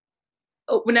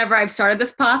whenever I've started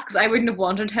this path, because I wouldn't have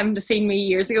wanted him to see me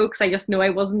years ago, because I just know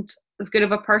I wasn't as good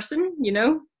of a person,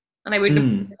 and I wouldn't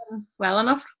have done well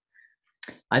enough.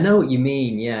 I know what you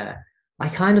mean. Yeah, I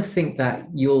kind of think that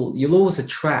you'll always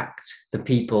attract the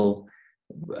people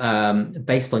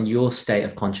based on your state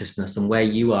of consciousness and where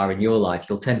you are in your life.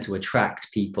 You'll tend to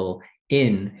attract people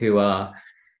in who are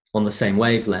on the same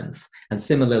wavelength, and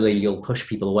similarly you'll push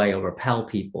people away or repel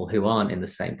people who aren't in the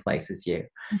same place as you.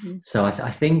 So I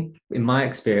think in my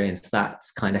experience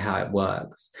that's kind of how it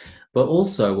works. But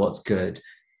also what's good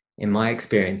in my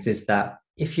experience is that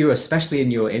if you're, especially in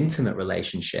your intimate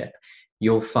relationship,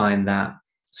 you'll find that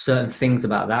certain things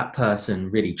about that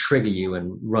person really trigger you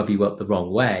and rub you up the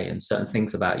wrong way, and certain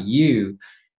things about you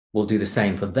will do the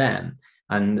same for them.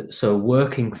 And so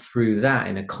working through that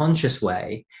in a conscious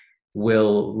way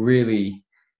will really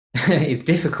it's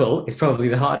difficult. It's probably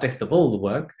the hardest of all the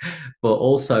work, but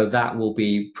also that will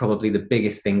be probably the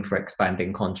biggest thing for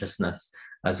expanding consciousness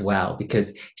as well.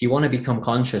 Because if you want to become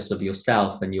conscious of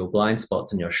yourself and your blind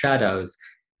spots and your shadows,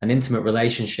 an intimate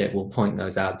relationship will point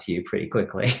those out to you pretty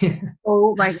quickly.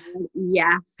 Oh my God,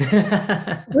 yes.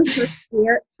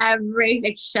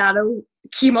 Every shadow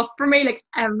came up for me, like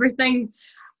everything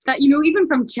that, even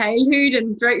from childhood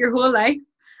and throughout your whole life.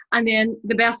 And then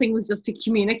the best thing was just to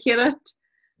communicate it.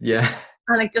 Yeah.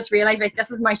 and like just realize, like,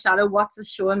 this is my shadow. What's this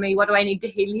showing me? What do I need to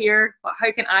heal here?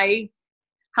 How can I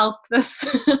help this?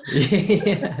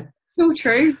 Yeah. So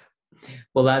true.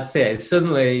 Well, that's it. It's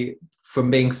suddenly, from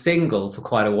being single for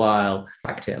quite a while,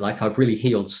 like I've really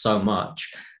healed so much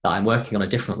that I'm working on a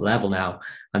different level now.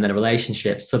 And then a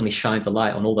relationship suddenly shines a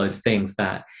light on all those things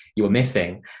that you were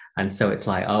missing. And so it's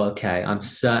like, oh, okay, I'm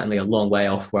certainly a long way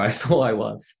off where I thought I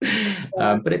was.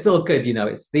 Yeah. But it's all good.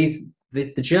 It's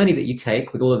the journey that you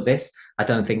take with all of this, I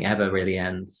don't think ever really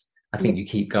ends. I think you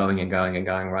keep going and going and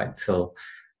going right till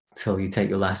you take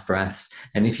your last breaths.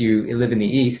 And if you live in the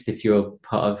East, if you're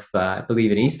part of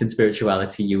believe in Eastern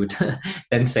spirituality, you would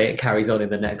then say it carries on in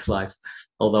the next life.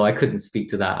 Although I couldn't speak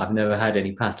to that. I've never had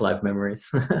any past life memories.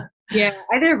 Yeah,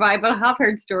 either have I, but I have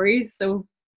heard stories, so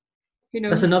who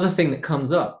That's knows? another thing that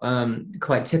comes up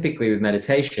quite typically with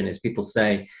meditation is people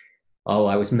say, oh,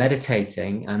 I was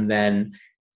meditating and then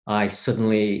I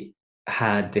suddenly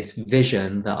had this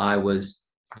vision that I was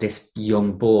this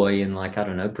young boy in, like, I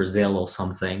don't know, Brazil or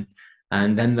something.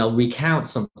 And then they'll recount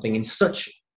something in such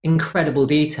incredible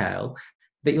detail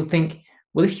that you'll think,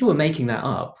 well, if you were making that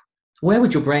up, where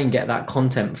would your brain get that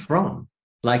content from?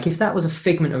 Like, if that was a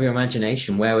figment of your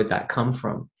imagination, where would that come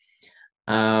from?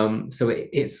 So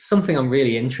it's something I'm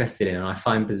really interested in and I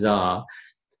find bizarre.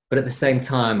 But at the same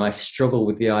time, I struggle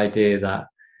with the idea that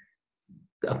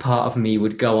a part of me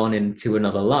would go on into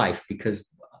another life because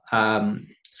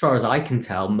as far as I can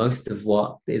tell, most of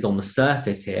what is on the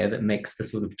surface here that makes the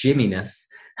sort of Jimminess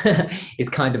is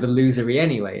kind of illusory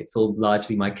anyway. It's all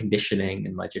largely my conditioning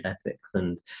and my genetics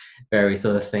and various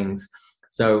other things.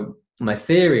 So my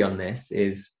theory on this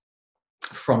is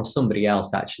from somebody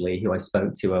else actually who I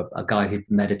spoke to, a guy who'd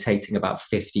been meditating about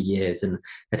 50 years and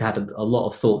had had a lot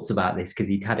of thoughts about this because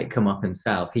he'd had it come up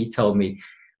himself. He told me,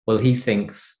 well, he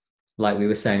thinks, like we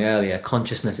were saying earlier,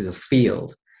 consciousness is a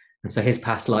field. And so his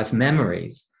past life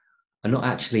memories are not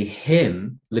actually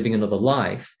him living another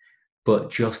life,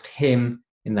 but just him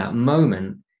in that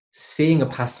moment seeing a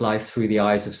past life through the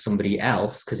eyes of somebody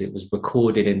else because it was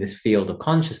recorded in this field of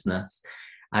consciousness.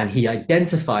 And he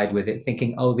identified with it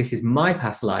thinking, oh, this is my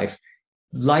past life,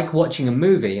 like watching a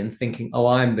movie and thinking, oh,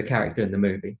 I'm the character in the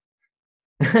movie.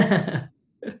 That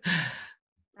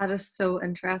is so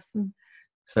interesting.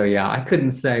 So yeah, I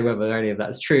couldn't say whether any of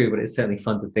that's true, but it's certainly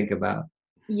fun to think about.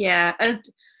 Yeah, and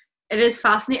it is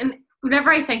fascinating.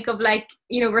 Whenever I think of, like,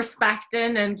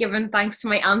 respecting and giving thanks to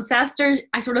my ancestors,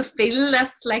 I sort of feel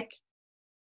this like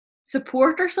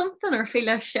support or something, or feel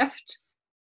a shift.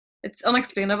 It's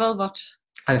unexplainable, but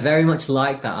I very much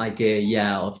like that idea,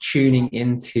 yeah, of tuning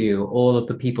into all of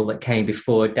the people that came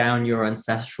before down your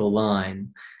ancestral line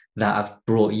that have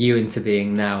brought you into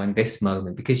being now in this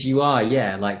moment, because you are,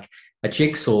 yeah, like a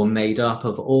jigsaw made up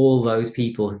of all those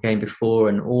people who came before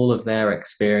and all of their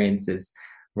experiences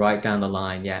right down the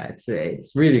line. Yeah,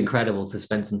 it's really incredible to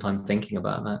spend some time thinking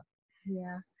about that.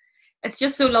 yeah. It's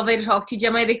just so lovely to talk to you,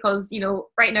 Jimmy, because,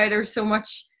 right now there's so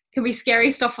much can be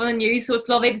scary stuff on the news. So it's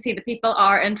lovely to see that people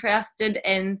are interested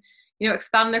in,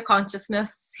 expanding their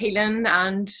consciousness, healing,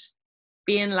 and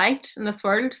being light in this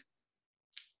world.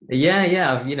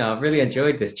 Yeah, I've really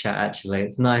enjoyed this chat actually.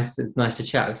 It's nice to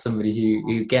chat with somebody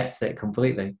who gets it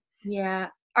completely. Yeah.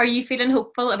 Are you feeling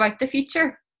hopeful about the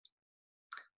future?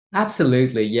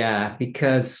 Absolutely, yeah,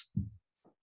 because,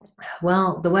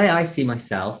 well, the way I see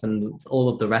myself and all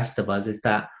of the rest of us is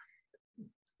that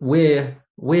we're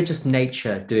just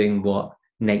nature doing what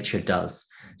nature does.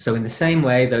 So in the same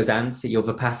way, those ants at your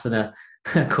Vipassana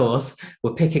course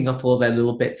were picking up all their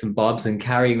little bits and bobs and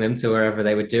carrying them to wherever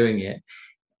they were doing it,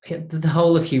 the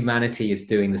whole of humanity is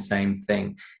doing the same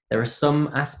thing. There are some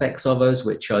aspects of us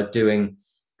which are doing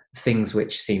things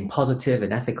which seem positive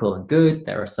and ethical and good.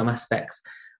 There are some aspects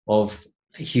of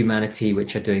humanity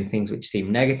which are doing things which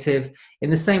seem negative. In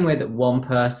the same way that one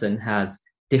person has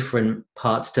different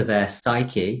parts to their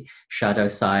psyche, shadow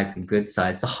sides and good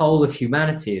sides, the whole of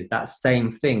humanity is that same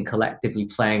thing collectively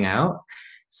playing out.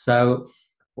 So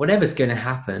whatever's going to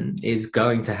happen is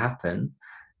going to happen.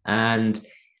 And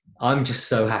I'm just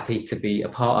so happy to be a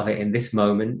part of it in this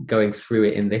moment, going through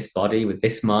it in this body with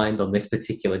this mind on this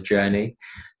particular journey.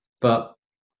 But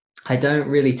I don't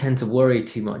really tend to worry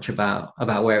too much about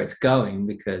where it's going,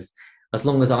 because as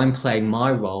long as I'm playing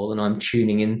my role and I'm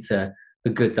tuning into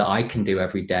the good that I can do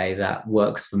every day, that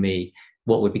works for me,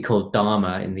 what would be called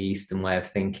Dharma in the Eastern way of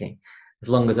thinking. As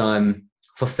long as I'm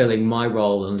fulfilling my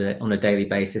role on a daily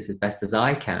basis as best as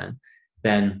I can,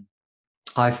 then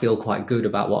I feel quite good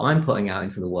about what I'm putting out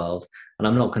into the world. And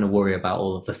I'm not going to worry about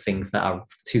all of the things that are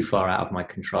too far out of my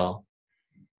control.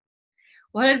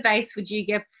 What advice would you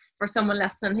give for someone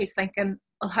listening who's thinking,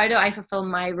 well, how do I fulfill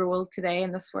my role today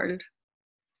in this world?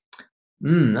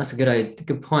 That's a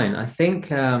good point. I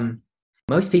think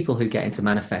most people who get into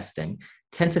manifesting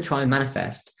tend to try and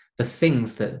manifest the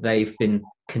things that they've been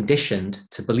conditioned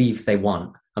to believe they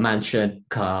want. A mansion,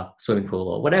 car, swimming pool,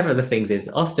 or whatever the things is.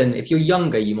 Often, if you're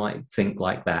younger, you might think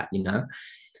like that, you know.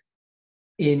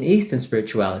 In Eastern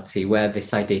spirituality, where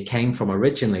this idea came from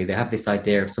originally, they have this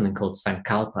idea of something called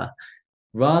Sankalpa.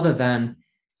 Rather than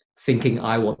thinking,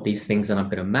 I want these things and I'm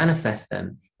going to manifest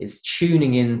them, it's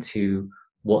tuning into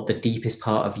what the deepest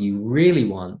part of you really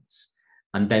wants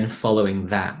and then following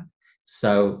that.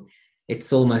 So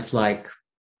it's almost like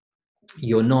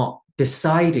you're not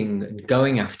deciding and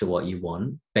going after what you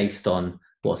want based on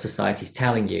what society's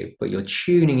telling you, but you're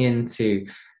tuning into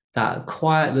that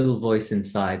quiet little voice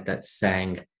inside that's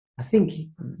saying, I think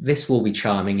this will be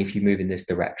charming if you move in this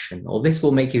direction, or this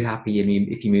will make you happy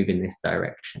if you move in this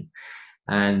direction.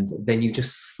 And then you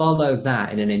just follow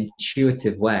that in an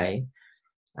intuitive way,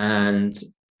 and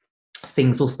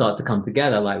things will start to come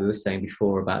together, like we were saying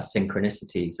before about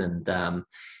synchronicities and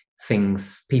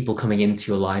things, people coming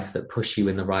into your life that push you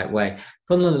in the right way.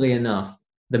 Funnily enough,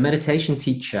 the meditation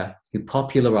teacher who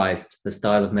popularized the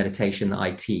style of meditation that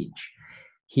I teach,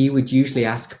 he would usually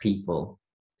ask people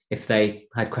if they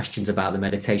had questions about the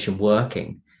meditation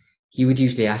working. He would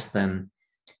usually ask them,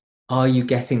 are you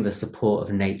getting the support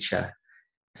of nature?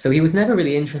 So he was never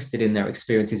really interested in their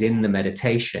experiences in the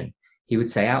meditation. He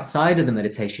would say, outside of the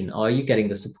meditation, are you getting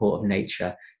the support of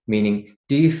nature? Meaning,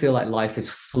 do you feel like life is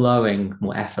flowing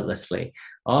more effortlessly?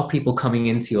 Are people coming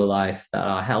into your life that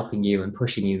are helping you and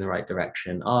pushing you in the right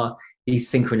direction? Are these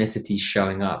synchronicities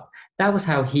showing up? That was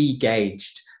how he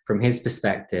gauged, from his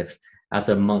perspective, as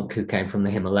a monk who came from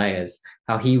the Himalayas,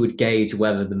 how he would gauge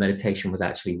whether the meditation was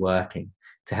actually working,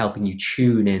 to helping you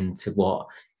tune into what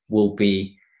will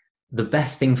be the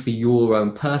best thing for your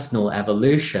own personal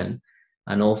evolution.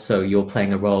 And also you're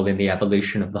playing a role in the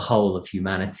evolution of the whole of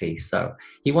humanity. So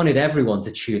he wanted everyone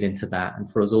to tune into that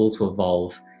and for us all to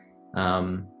evolve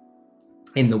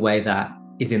in the way that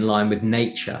is in line with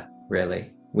nature,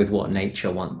 really, with what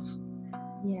nature wants.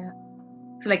 Yeah.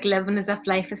 So like living as if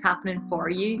life is happening for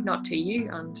you, not to you.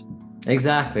 And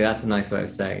exactly, that's a nice way of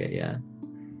saying it, yeah.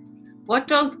 What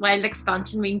does wild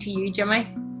expansion mean to you, Jimmy?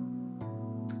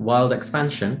 Wild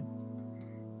expansion?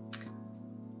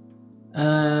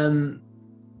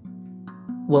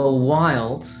 Well,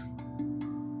 wild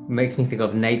makes me think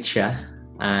of nature,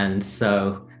 and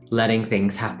so letting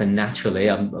things happen naturally.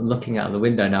 I'm looking out the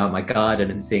window now at my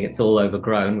garden and seeing it's all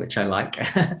overgrown, which I like.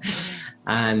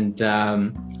 And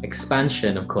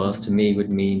expansion, of course, to me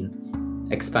would mean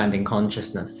expanding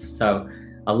consciousness. So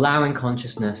allowing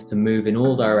consciousness to move in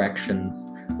all directions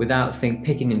without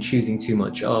picking and choosing too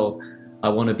much. Oh, I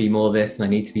want to be more this and I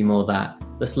need to be more that.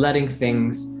 Just letting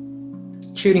things,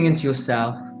 tuning into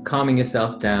yourself, calming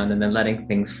yourself down, and then letting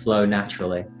things flow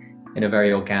naturally in a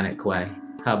very organic way.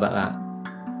 How about that?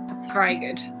 That's very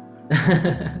good.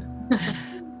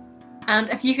 And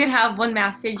if you could have one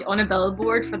message on a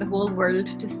billboard for the whole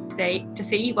world to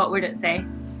see, what would it say?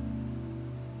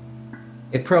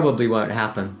 It probably won't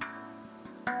happen.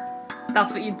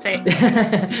 That's what you'd say?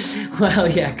 Well,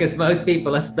 yeah, because most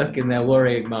people are stuck in their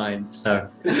worrying minds, so.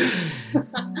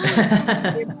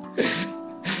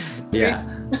 Yeah.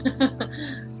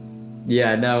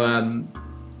 Yeah, no,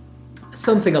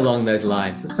 something along those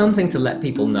lines. Something to let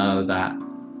people know that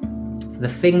the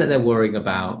thing that they're worrying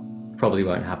about probably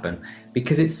won't happen,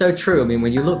 because it's so true. I mean,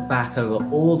 when you look back over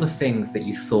all the things that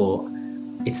you thought,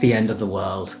 it's the end of the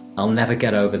world, I'll never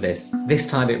get over this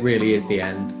time it really is the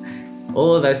end.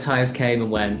 All of those times came and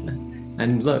went,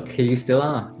 and look, here you still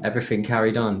are. Everything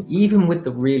carried on, even with the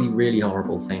really, really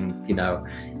horrible things. You know,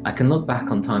 I can look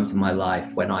back on times in my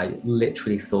life when I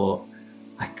literally thought,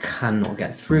 I cannot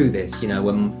get through this. You know,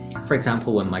 when, for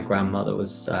example, when my grandmother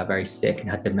was very sick and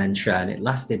had dementia, and it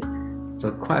lasted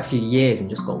for quite a few years and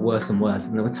just got worse and worse.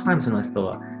 And there were times when I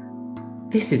thought,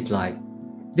 this is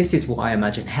what I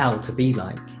imagine hell to be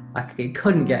like. It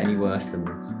couldn't get any worse than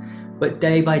this. But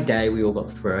day by day, we all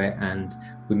got through it and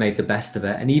we made the best of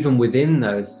it. And even within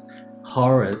those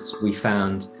horrors, we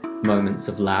found moments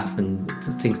of laugh and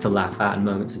things to laugh at and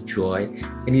moments of joy.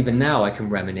 And even now I can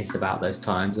reminisce about those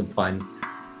times and find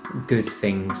good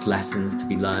things, lessons to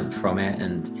be learned from it,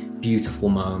 and beautiful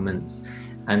moments.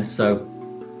 And so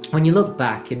when you look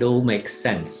back, it all makes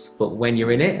sense. But when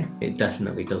you're in it, it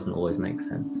definitely doesn't always make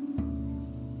sense.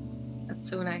 That's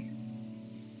so nice.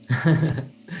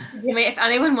 If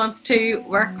anyone wants to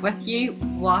work with you,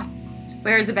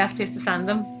 where is the best place to send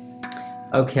them?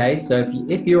 Okay, so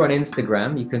if you're on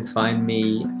Instagram, you can find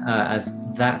me as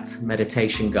That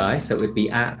Meditation Guy. So it would be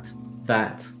at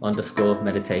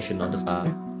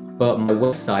that_meditation_. But my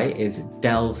website is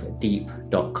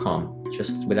delvedeep.com,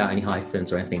 just without any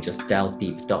hyphens or anything, just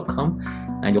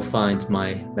delvedeep.com. And you'll find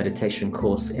my meditation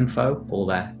course info all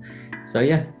there. So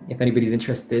yeah, if anybody's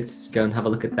interested, go and have a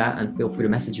look at that, and feel free to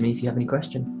message me if you have any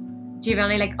questions. Do you have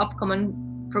any like upcoming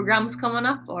programs coming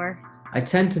up, or? I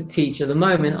tend to teach, at the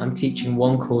moment, I'm teaching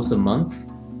one course a month.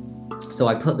 So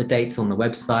I put the dates on the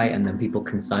website and then people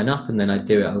can sign up, and then I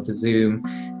do it over Zoom.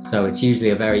 So it's usually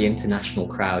a very international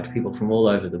crowd, people from all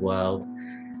over the world.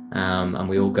 And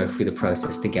we all go through the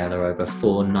process together over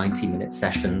 4 90-minute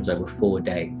sessions over 4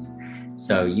 days.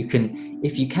 So you can,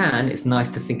 if you can, it's nice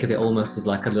to think of it almost as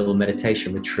like a little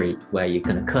meditation retreat where you're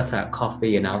going to cut out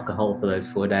coffee and alcohol for those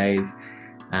 4 days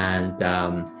and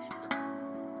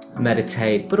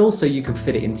meditate, but also you can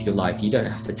fit it into your life. You don't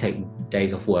have to take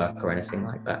days off work or anything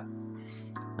like that.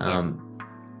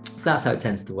 So that's how it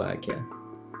tends to work, yeah.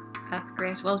 That's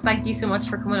great. Well, thank you so much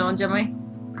for coming on, Jimmy.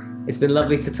 It's been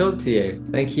lovely to talk to you.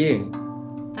 Thank you.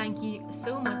 Thank you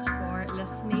so much for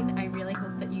listening. I really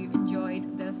hope that you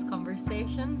enjoyed this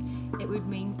conversation. It would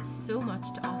mean so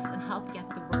much to us and help get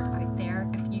the word out there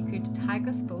if you could tag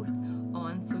us both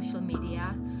on social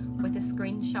media with a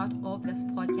screenshot of this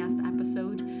podcast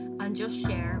episode and just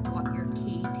share what your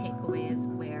key takeaways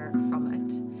were from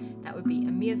it. That would be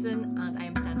amazing, and I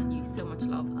am sending you so much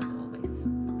love as